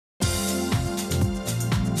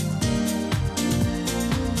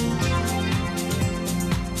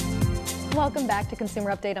Welcome back to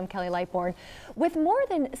Consumer Update. I'm Kelly Lightbourne. With more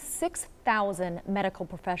than 6,000 medical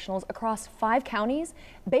professionals across 5 counties,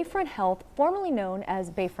 Bayfront Health, formerly known as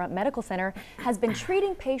Bayfront Medical Center, has been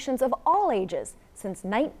treating patients of all ages since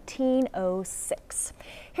 1906.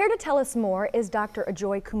 Here to tell us more is Dr.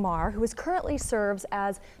 Ajoy Kumar, who currently serves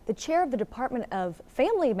as the chair of the Department of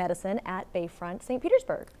Family Medicine at Bayfront, St.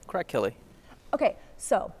 Petersburg. Correct, Kelly. Okay,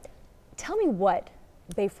 so tell me what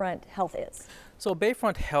Bayfront Health is. So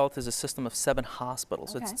Bayfront Health is a system of 7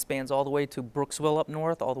 hospitals. Okay. It spans all the way to Brooksville up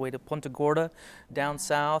north, all the way to Punta Gorda down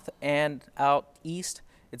south, and out east,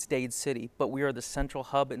 it's Dade City. But we are the central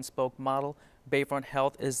hub and spoke model. Bayfront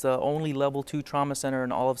Health is the only level 2 trauma center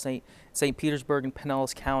in all of St. Petersburg and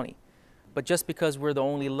Pinellas County. But just because we're the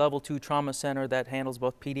only level 2 trauma center that handles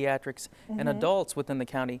both pediatrics and adults within the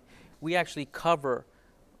county, we actually cover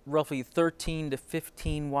roughly 13 to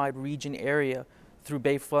 15 wide region area through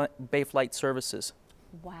Bayflight services.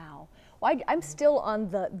 Wow. Well, I'm still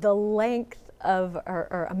on the length of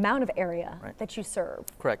or amount of area that you serve.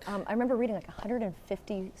 Correct. I remember reading like a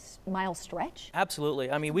 150-mile stretch.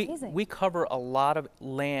 Absolutely. I mean, we cover a lot of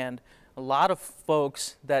land. A lot of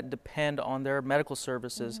folks that depend on their medical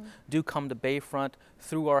services do come to Bayfront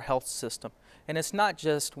through our health system. And it's not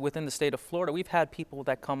just within the state of Florida. We've had people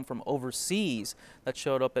that come from overseas that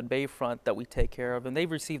showed up at Bayfront that we take care of, and they've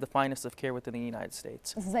received the finest of care within the United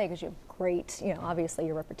States. This is because you have great, obviously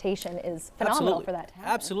your reputation is phenomenal for that to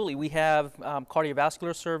happen. Absolutely. We have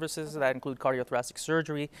cardiovascular services that include cardiothoracic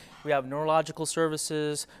surgery. We have neurological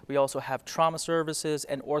services. We also have trauma services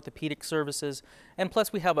and orthopedic services. And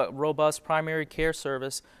plus we have a robust primary care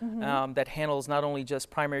service that handles not only just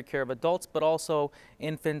primary care of adults, but also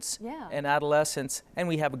infants and adolescents. And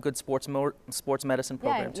we have a good sports medicine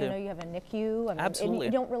program too. You have a NICU. I mean, Absolutely.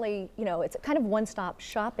 And you don't really, it's kind of one-stop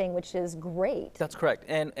shopping, which is great. That's correct.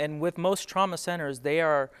 And with most trauma centers, they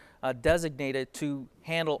are designated to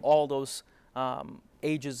handle all those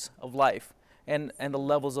ages of life. And the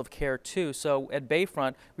levels of care too. So at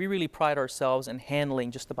Bayfront, we really pride ourselves in handling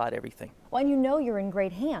just about everything. Well, and you're in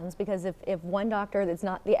great hands because if one doctor that's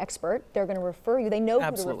not the expert, they're going to refer you. They know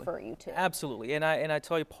who to refer you to. Absolutely. And I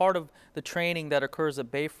tell you, part of the training that occurs at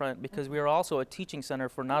Bayfront, because we are also a teaching center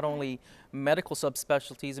for not only medical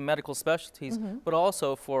subspecialties and medical specialties, but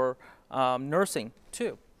also for nursing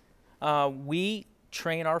too. We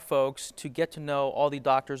train our folks to get to know all the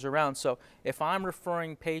doctors around. So if I'm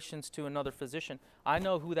referring patients to another physician, I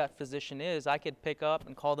know who that physician is. I could pick up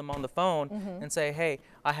and call them on the phone and say, hey,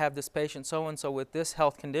 I have this patient so-and-so with this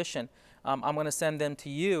health condition. I'm going to send them to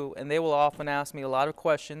you, and they will often ask me a lot of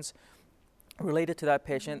questions related to that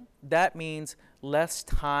patient. That means less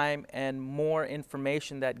time and more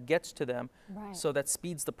information that gets to them, so that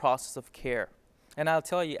speeds the process of care. And I'll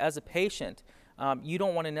tell you, as a patient, you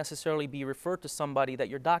don't want to necessarily be referred to somebody that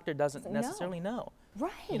your doctor doesn't necessarily know.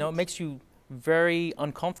 Right. It makes you very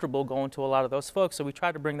uncomfortable going to a lot of those folks. So we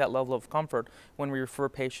try to bring that level of comfort when we refer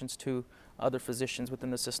patients to other physicians within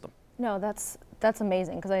the system. No, that's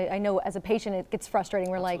amazing, because I know as a patient it gets frustrating.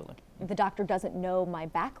 We're like, the doctor doesn't know my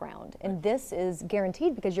background, and this is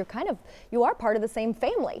guaranteed because you are part of the same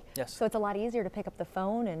family. Yes. So it's a lot easier to pick up the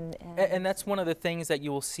phone and that's one of the things that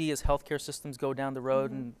you will see as healthcare systems go down the road,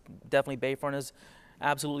 and definitely Bayfront is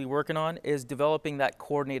absolutely working on, is developing that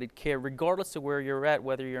coordinated care regardless of where you're at,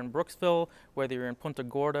 whether you're in Brooksville, whether you're in Punta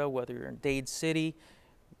Gorda, whether you're in Dade City.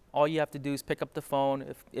 All you have to do is pick up the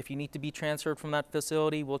phone. If you need to be transferred from that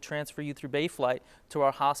facility, we'll transfer you through Bayflight to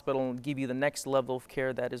our hospital and give you the next level of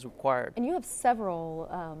care that is required. And you have several,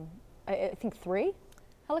 I think 3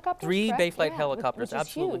 helicopters? 3 correct? Bayflight helicopters, which is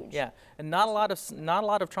absolutely. Huge. Yeah, and not a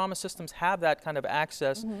lot of trauma systems have that kind of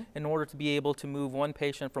access in order to be able to move one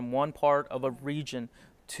patient from one part of a region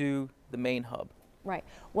to the main hub. Right.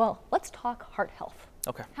 Well, let's talk heart health.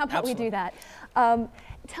 Okay. How about we do that?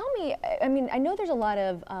 Tell me, I mean, I know there's a lot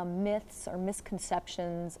of myths or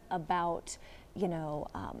misconceptions about,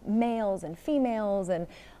 males and females, and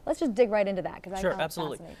let's just dig right into that, because I find it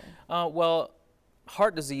fascinating. Well,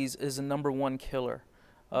 heart disease is the #1 killer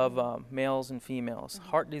of males and females.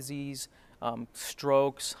 Heart disease,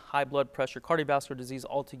 strokes, high blood pressure, cardiovascular disease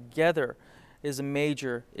altogether is a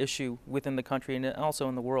major issue within the country and also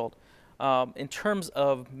in the world. In terms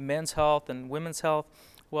of men's health and women's health,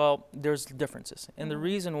 well, there's differences. And the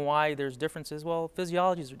reason why there's differences, well,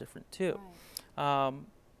 physiologies are different too.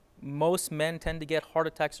 Most men tend to get heart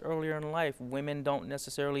attacks earlier in life. Women don't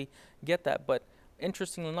necessarily get that. But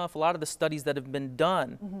interestingly enough, a lot of the studies that have been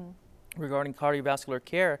done regarding cardiovascular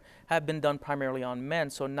care have been done primarily on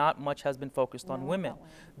men, so not much has been focused on women.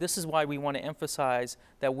 This is why we want to emphasize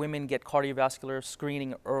that women get cardiovascular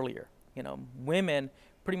screening earlier. Women,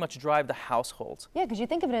 pretty much drive the households. Yeah, because you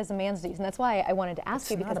think of it as a man's disease, and that's why I wanted to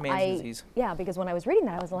ask you, because not a man's disease. Yeah, because when I was reading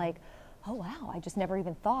that, I was like, oh wow, I just never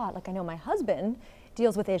even thought. Like, I know my husband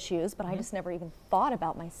deals with issues, but I just never even thought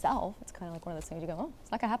about myself. It's kind of like one of those things you go, oh,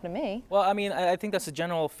 it's not gonna happen to me. Well, I mean, I think that's a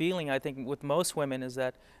general feeling, I think, with most women, is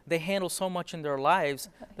that they handle so much in their lives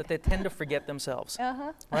that they tend to forget themselves,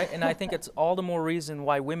 right? And I think it's all the more reason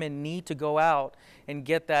why women need to go out and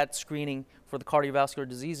get that screening for the cardiovascular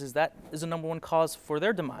diseases. That is the #1 cause for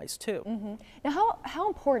their demise, too. Now, how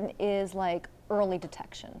important is, like, early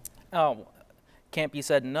detection? Oh, can't be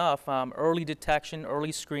said enough. Early detection,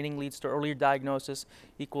 early screening leads to earlier diagnosis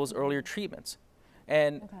equals earlier treatments.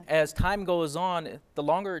 And as time goes on, the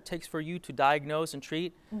longer it takes for you to diagnose and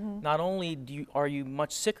treat, not only are you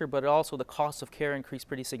much sicker, but also the cost of care increase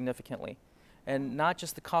pretty significantly. And not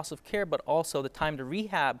just the cost of care, but also the time to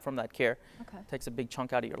rehab from that care takes a big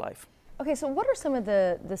chunk out of your life. Okay, so what are some of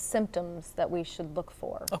the symptoms that we should look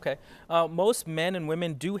for? Okay, most men and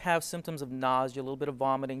women do have symptoms of nausea, a little bit of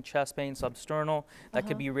vomiting, chest pain, substernal, that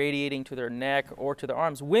could be radiating to their neck or to their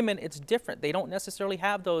arms. Women, it's different. They don't necessarily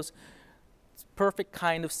have those perfect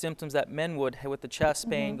kind of symptoms that men would have, with the chest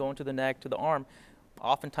pain going to the neck, to the arm.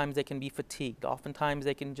 Oftentimes they can be fatigued. Oftentimes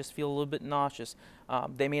they can just feel a little bit nauseous.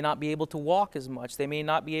 They may not be able to walk as much. They may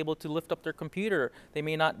not be able to lift up their computer. They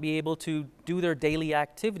may not be able to do their daily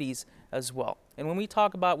activities as well. And when we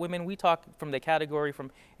talk about women, we talk from the category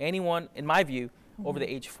from anyone, in my view, over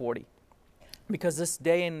the age 40. Because this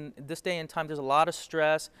day and time, there's a lot of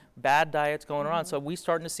stress, bad diets going around. So we're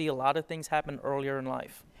starting to see a lot of things happen earlier in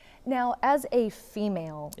life. Now, as a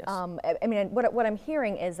female, I mean, what I'm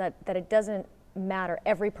hearing is that it doesn't matter.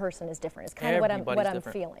 Every person is different. It's kind of what I'm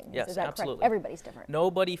feeling. Yes, is that absolutely. correct? Everybody's different.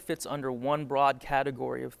 Nobody fits under one broad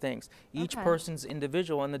category of things. Each person's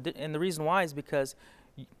individual, and the reason why is because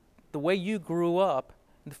the way you grew up,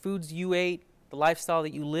 the foods you ate, the lifestyle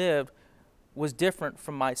that you lived was different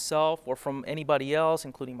from myself or from anybody else,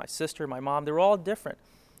 including my sister, my mom. They're all different.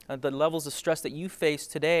 The levels of stress that you face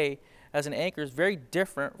today as an anchor is very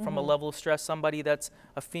different from a level of stress somebody that's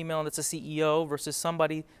a female that's a CEO versus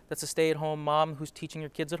somebody that's a stay-at-home mom who's teaching your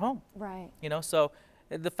kids at home. Right. You know, so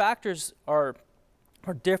the factors are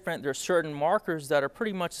different. There's certain markers that are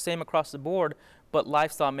pretty much the same across the board, but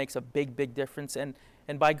lifestyle makes a big difference. And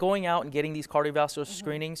by going out and getting these cardiovascular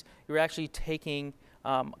screenings, you're actually taking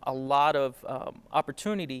a lot of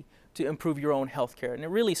opportunity to improve your own health care. And it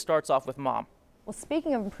really starts off with mom. Well,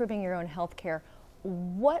 speaking of improving your own health care,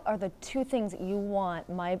 what are the 2 things that you want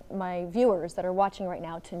my viewers that are watching right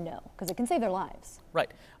now to know? Because it can save their lives.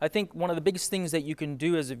 Right. I think one of the biggest things that you can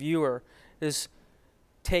do as a viewer is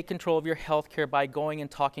take control of your health care by going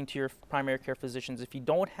and talking to your primary care physicians. If you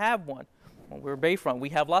don't have one, well, we're Bayfront. We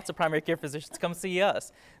have lots of primary care physicians. Come see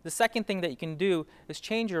us. The second thing that you can do is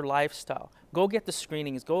change your lifestyle. Go get the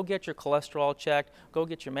screenings. Go get your cholesterol checked. Go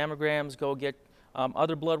get your mammograms. Go get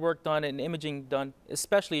other blood work done and imaging done,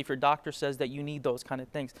 especially if your doctor says that you need those kind of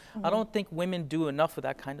things. I don't think women do enough of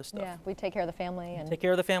that kind of stuff. Yeah, we take care of the family. And take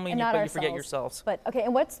care of the family, and but you forget yourselves. But okay,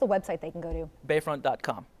 and what's the website they can go to?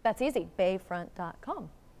 Bayfront.com. That's easy, bayfront.com.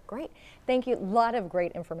 Great. Thank you. A lot of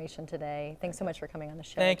great information today. Thanks so much for coming on the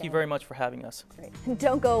show. Thank you very much for having us. Great.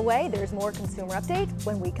 Don't go away. There's more Consumer Update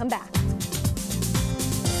when we come back.